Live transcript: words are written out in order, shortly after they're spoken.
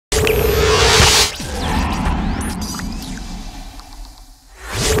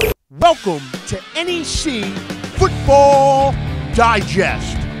Welcome to NEC Football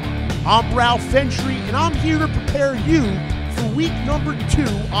Digest. I'm Ralph Ventry, and I'm here to prepare you for week number 2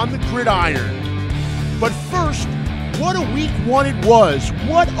 on the gridiron. But first, what a week 1 it was.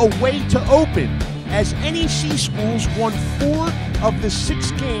 What a way to open, as NEC schools won 4 of the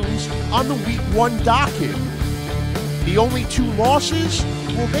 6 games on the week 1 docket. The only 2 losses,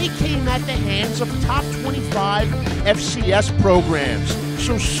 well, they came at the hands of top 25 FCS programs.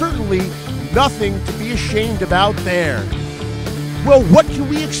 So certainly nothing to be ashamed about there. Well, what can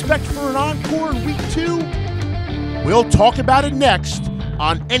we expect for an encore in week 2? We'll talk about it next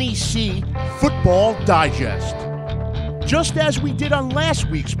on NEC Football Digest. Just as we did on last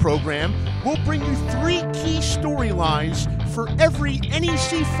week's program, we'll bring you 3 key storylines for every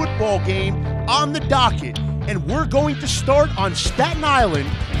NEC football game on the docket. And we're going to start on Staten Island,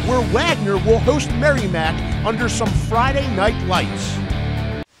 where Wagner will host Merrimack under some Friday night lights.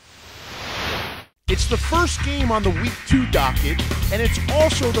 It's the first game on the week 2 docket, and it's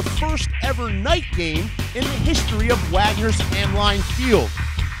also the first ever night game in the history of Wagner's Hamline Field.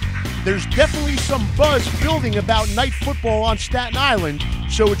 There's definitely some buzz building about night football on Staten Island,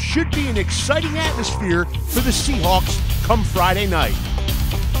 so it should be an exciting atmosphere for the Seahawks come Friday night.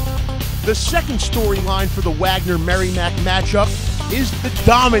 The second storyline for the Wagner-Merrimack matchup is the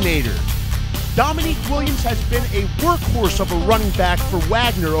Dominator. Dominique Williams has been a workhorse of a running back for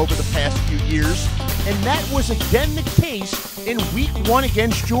Wagner over the past few years, and that was again the case in week 1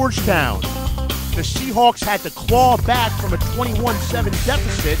 against Georgetown. The Seahawks had to claw back from a 21-7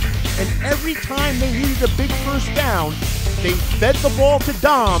 deficit, and every time they needed a big first down, they fed the ball to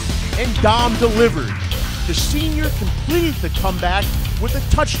Dom, and Dom delivered. The senior completed the comeback with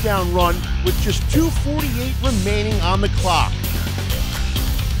a touchdown run with just 2:48 remaining on the clock.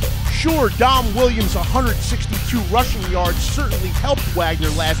 Sure, Dom Williams' 162 rushing yards certainly helped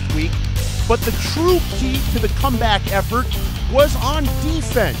Wagner last week, but the true key to the comeback effort was on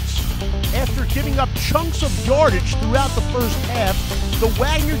defense. After giving up chunks of yardage throughout the first half, the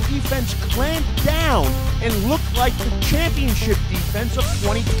Wagner defense clamped down and looked like the championship defense of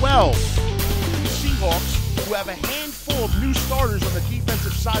 2012. The Seahawks, who have a handful of new starters on the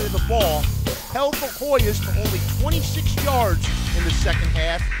defensive side of the ball, held the Hoyas to only 26 yards in the second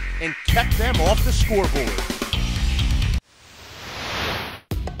half and kept them off the scoreboard.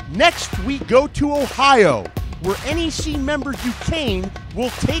 Next, we go to Ohio, where NEC member Duquesne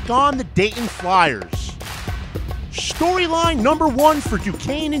will take on the Dayton Flyers. Storyline number 1 for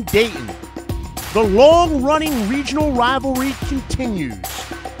Duquesne and Dayton. The long-running regional rivalry continues.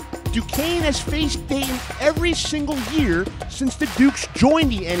 Duquesne has faced Dayton every single year since the Dukes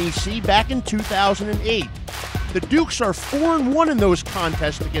joined the NEC back in 2008. The Dukes are 4-1 in those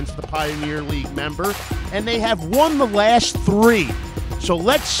contests against the Pioneer League member, and they have won the last 3. So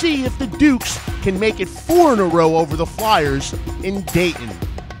let's see if the Dukes can make it 4 in a row over the Flyers in Dayton.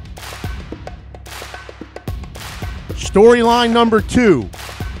 Storyline number 2.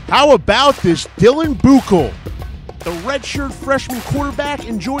 How about this Dylan Buchel? The redshirt freshman quarterback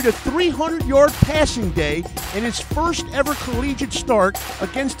enjoyed a 300-yard passing day in his first ever collegiate start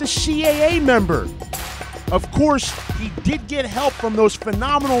against a CAA member. Of course, he did get help from those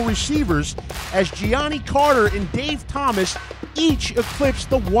phenomenal receivers, as Gianni Carter and Dave Thomas each eclipsed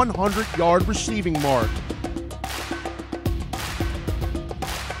the 100-yard receiving mark.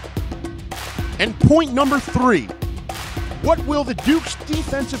 And point number 3. What will the Dukes'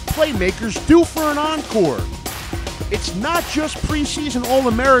 defensive playmakers do for an encore? It's not just preseason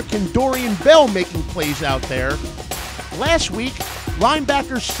All-American Dorian Bell making plays out there. Last week,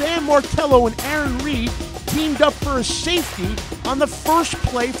 linebackers Sam Martello and Aaron Reed teamed up for a safety on the first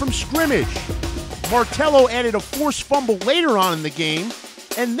play from scrimmage. Martello added a forced fumble later on in the game,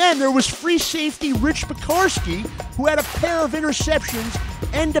 and then there was free safety Rich Pekarsky, who had a pair of interceptions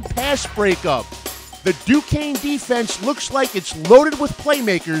and a pass breakup. The Duquesne defense looks like it's loaded with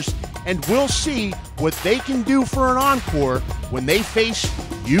playmakers, and we'll see what they can do for an encore when they face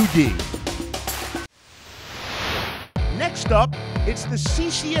UD. Next up, it's the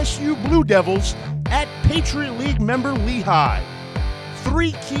CCSU Blue Devils at Patriot League member Lehigh.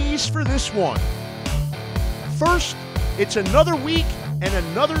 3 keys for this one. First, it's another week and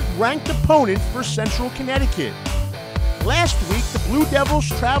another ranked opponent for Central Connecticut. Last week, the Blue Devils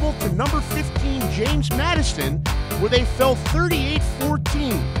traveled to number 15 James Madison, where they fell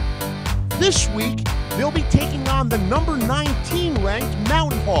 38-14. This week, they'll be taking on the number 19 ranked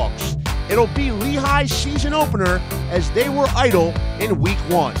Mountain Hawks. It'll be Lehigh's season opener, as they were idle in week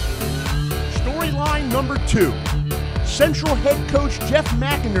 1. Storyline number 2. Central head coach Jeff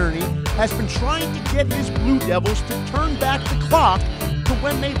McInerney has been trying to get his Blue Devils to turn back the clock to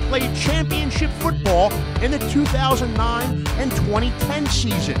when they played championship football in the 2009 and 2010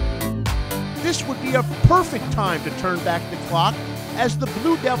 season. This would be a perfect time to turn back the clock, as the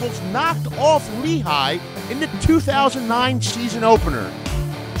Blue Devils knocked off Lehigh in the 2009 season opener.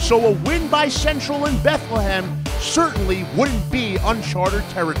 So a win by Central in Bethlehem certainly wouldn't be uncharted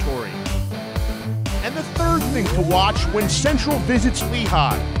territory. And the third thing to watch when Central visits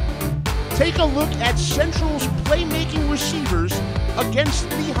Lehigh: take a look at Central's playmaking receivers against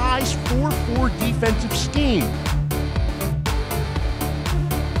Lehigh's 4-4 defensive scheme.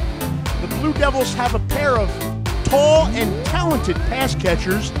 The Blue Devils have a pair of tall and talented pass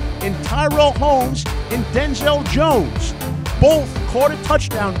catchers in Tyrell Holmes and Denzel Jones. Both caught a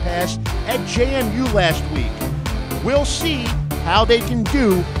touchdown pass at JMU last week. We'll see how they can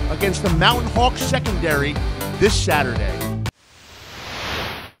do against the Mountain Hawks secondary this Saturday.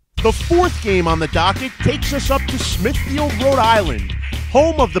 The fourth game on the docket takes us up to Smithfield, Rhode Island,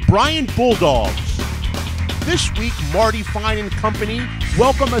 home of the Bryant Bulldogs. This week, Marty Fine and company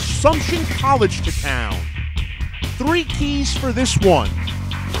welcome Assumption College to town. 3 keys for this one.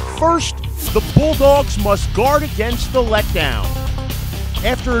 First, the Bulldogs must guard against the letdown.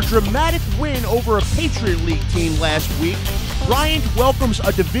 After a dramatic win over a Patriot League team last week, Bryant welcomes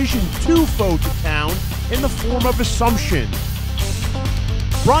a Division II foe to town in the form of Assumption.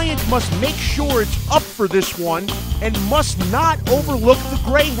 Bryant must make sure it's up for this one and must not overlook the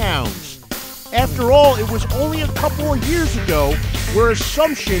Greyhounds. After all, it was only a couple of years ago where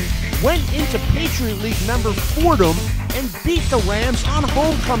Assumption went into Patriot League member Fordham and beat the Rams on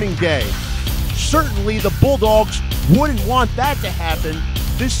homecoming day. Certainly the Bulldogs wouldn't want that to happen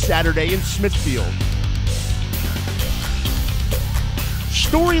this Saturday in Smithfield.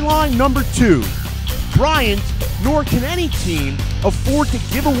 Storyline number 2. Bryant, nor can any team, afford to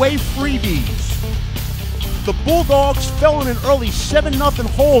give away freebies. The Bulldogs fell in an early 7-0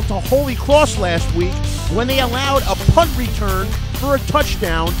 hole to Holy Cross last week when they allowed a punt return for a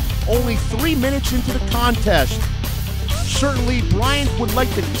touchdown only 3 minutes into the contest. Certainly, Bryant would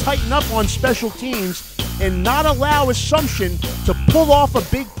like to tighten up on special teams and not allow Assumption to pull off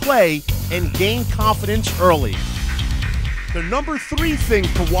a big play and gain confidence early. The number 3 thing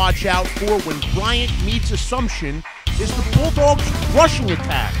to watch out for when Bryant meets Assumption is the Bulldogs' rushing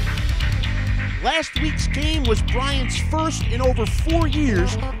attack. Last week's game was Bryant's first in over 4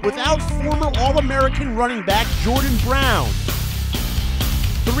 years without former All-American running back Jordan Brown.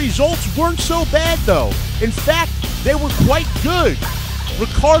 The results weren't so bad, though. In fact, they were quite good.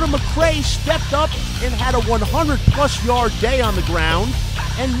 Ricardo McCray stepped up and had a 100-plus yard day on the ground,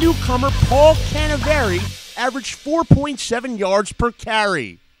 and newcomer Paul Canaveri averaged 4.7 yards per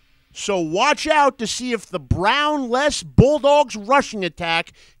carry. So watch out to see if the Brown-less Bulldogs rushing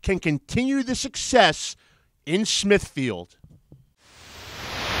attack can continue the success in Smithfield.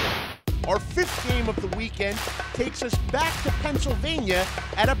 Our 5th game of the weekend takes us back to Pennsylvania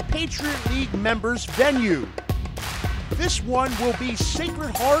at a Patriot League members venue. This one will be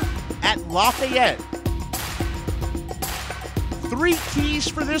Sacred Heart at Lafayette. 3 keys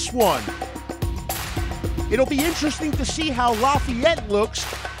for this one. It'll be interesting to see how Lafayette looks,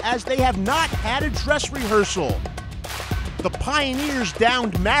 as they have not had a dress rehearsal. The Pioneers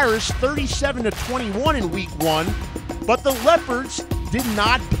downed Marist 37-21 in Week 1, but the Leopards did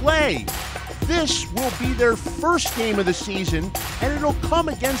not play. This will be their first game of the season, and it'll come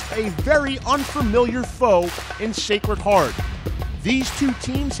against a very unfamiliar foe in Sacred Heart. These 2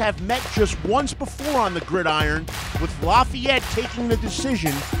 teams have met just once before on the gridiron, with Lafayette taking the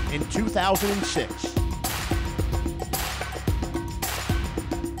decision in 2006.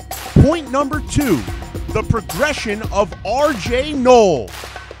 Point number 2, the progression of R.J. Knoll.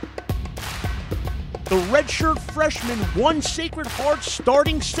 The redshirt freshman won Sacred Heart's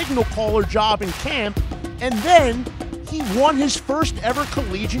starting signal caller job in camp, and then he won his first ever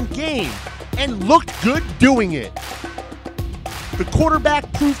collegiate game, and looked good doing it. The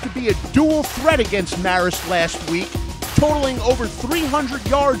quarterback proved to be a dual threat against Marist last week, totaling over 300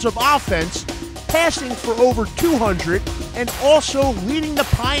 yards of offense, passing for over 200, and also leading the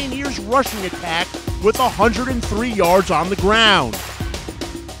Pioneers' rushing attack with 103 yards on the ground.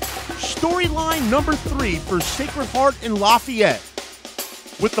 Storyline number 3 for Sacred Heart and Lafayette.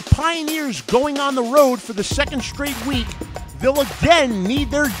 With the Pioneers going on the road for the 2nd straight week, they'll again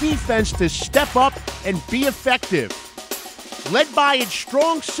need their defense to step up and be effective. Led by its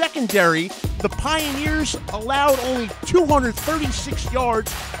strong secondary, the Pioneers allowed only 236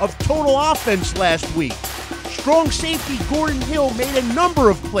 yards of total offense last week. Strong safety Gordon Hill made a number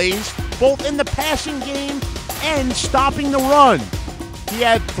of plays, both in the passing game and stopping the run. He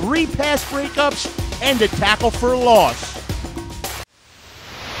had 3 pass breakups and a tackle for a loss.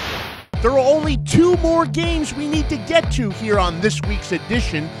 There are only 2 more games we need to get to here on this week's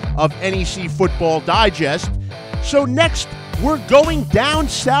edition of NEC Football Digest. So next, we're going down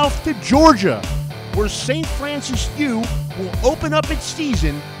south to Georgia, where St. Francis U will open up its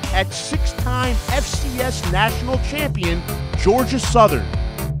season at 6-time FCS national champion Georgia Southern.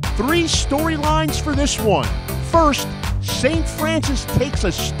 3 storylines for this one. First, St. Francis takes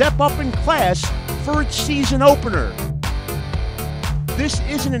a step up in class for its season opener. This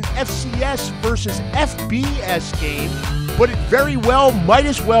isn't an FCS versus FBS game, but it very well might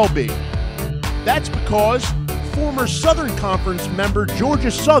as well be. That's because former Southern Conference member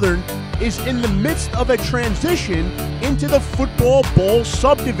Georgia Southern is in the midst of a transition into the Football Bowl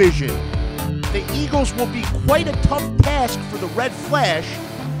subdivision. The Eagles will be quite a tough task for the Red Flash,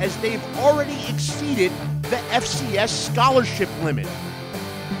 as they've already exceeded the FCS scholarship limit.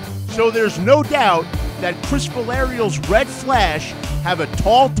 So there's no doubt that Chris Valerial's Red Flash have a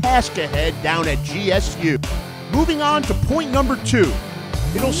tall task ahead down at GSU. Moving on to point number 2.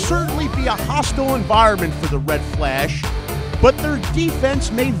 It'll certainly be a hostile environment for the Red Flash, but their defense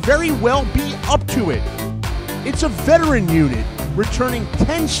may very well be up to it. It's a veteran unit, returning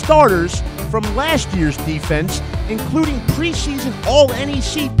 10 starters from last year's defense, including preseason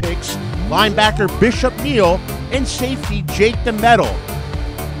All-NEC picks linebacker Bishop Neal and safety Jake DeMetal.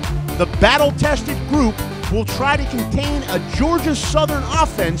 The battle-tested group will try to contain a Georgia Southern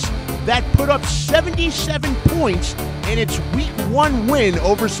offense that put up 77 points in its Week 1 win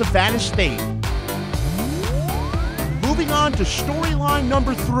over Savannah State. Moving on to storyline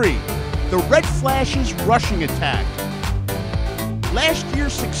number 3, the Red Flash's rushing attack. Last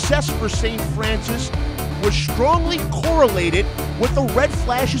year's success for St. Francis was strongly correlated with the Red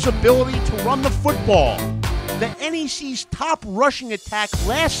Flash's ability to run the football. The NEC's top rushing attack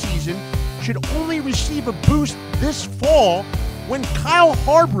last season should only receive a boost this fall when Kyle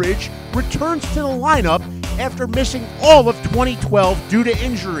Harbridge returns to the lineup after missing all of 2012 due to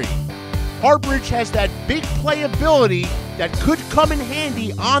injury. Harbridge has that big playability that could come in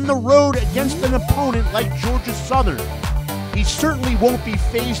handy on the road against an opponent like Georgia Southern. He certainly won't be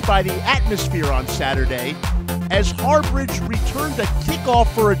fazed by the atmosphere on Saturday, as Harbridge returned a kickoff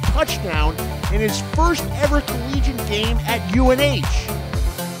for a touchdown in his first ever collegiate game at UNH.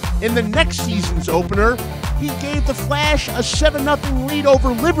 In the next season's opener, he gave the Flash a 7-0 lead over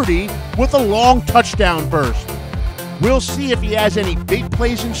Liberty with a long touchdown burst. We'll see if he has any big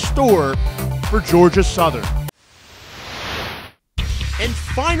plays in store for Georgia Southern. And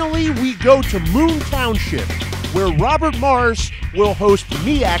finally, we go to Moon Township, where Robert Morris will host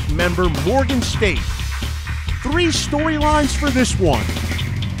MEAC member Morgan State. 3 storylines for this one.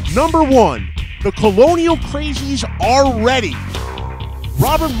 Number 1, the Colonial Crazies are ready.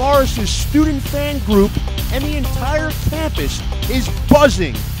 Robert Morris's student fan group and the entire campus is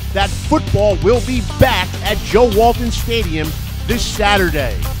buzzing that football will be back at Joe Walton Stadium this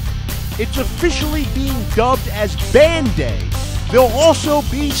Saturday. It's officially being dubbed as Band Day. There'll also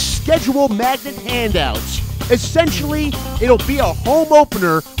be schedule magnet handouts. Essentially, it'll be a home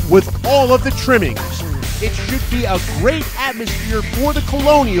opener with all of the trimmings. It should be a great atmosphere for the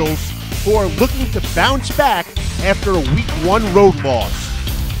Colonials, who are looking to bounce back after a Week 1 road loss.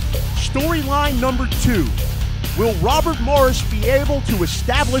 Storyline number 2. Will Robert Morris be able to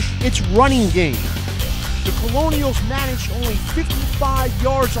establish its running game? The Colonials managed only 55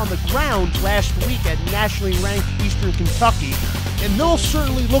 yards on the ground last week at nationally ranked Eastern Kentucky, and they'll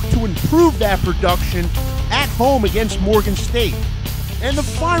certainly look to improve that production at home against Morgan State. And the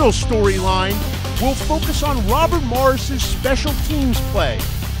final storyline will focus on Robert Morris's special teams play.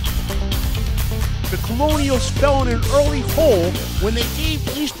 The Colonials fell in an early hole when they gave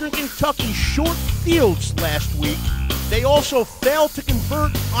Eastern Kentucky short fields last week. They also failed to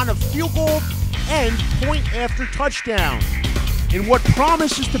convert on a field goal and point after touchdown. In what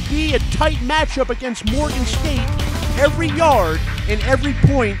promises to be a tight matchup against Morgan State, every yard and every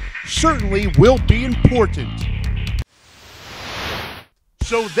point certainly will be important.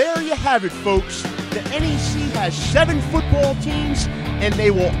 So there you have it, folks. The NEC has 7 football teams, and they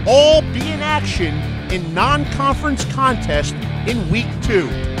will all be in action in non-conference contests in Week 2.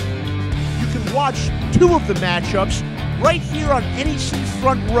 You can watch 2 of the matchups right here on NEC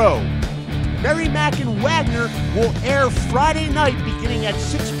Front Row. Merrimack and Wagner will air Friday night beginning at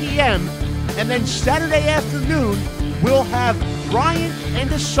 6 p.m., and then Saturday afternoon we'll have Bryant and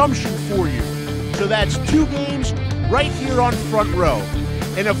Assumption for you. So that's 2 games right here on Front Row.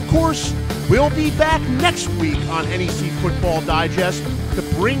 And of course, we'll be back next week on NEC Football Digest to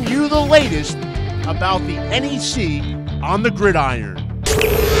bring you the latest about the NEC on the gridiron.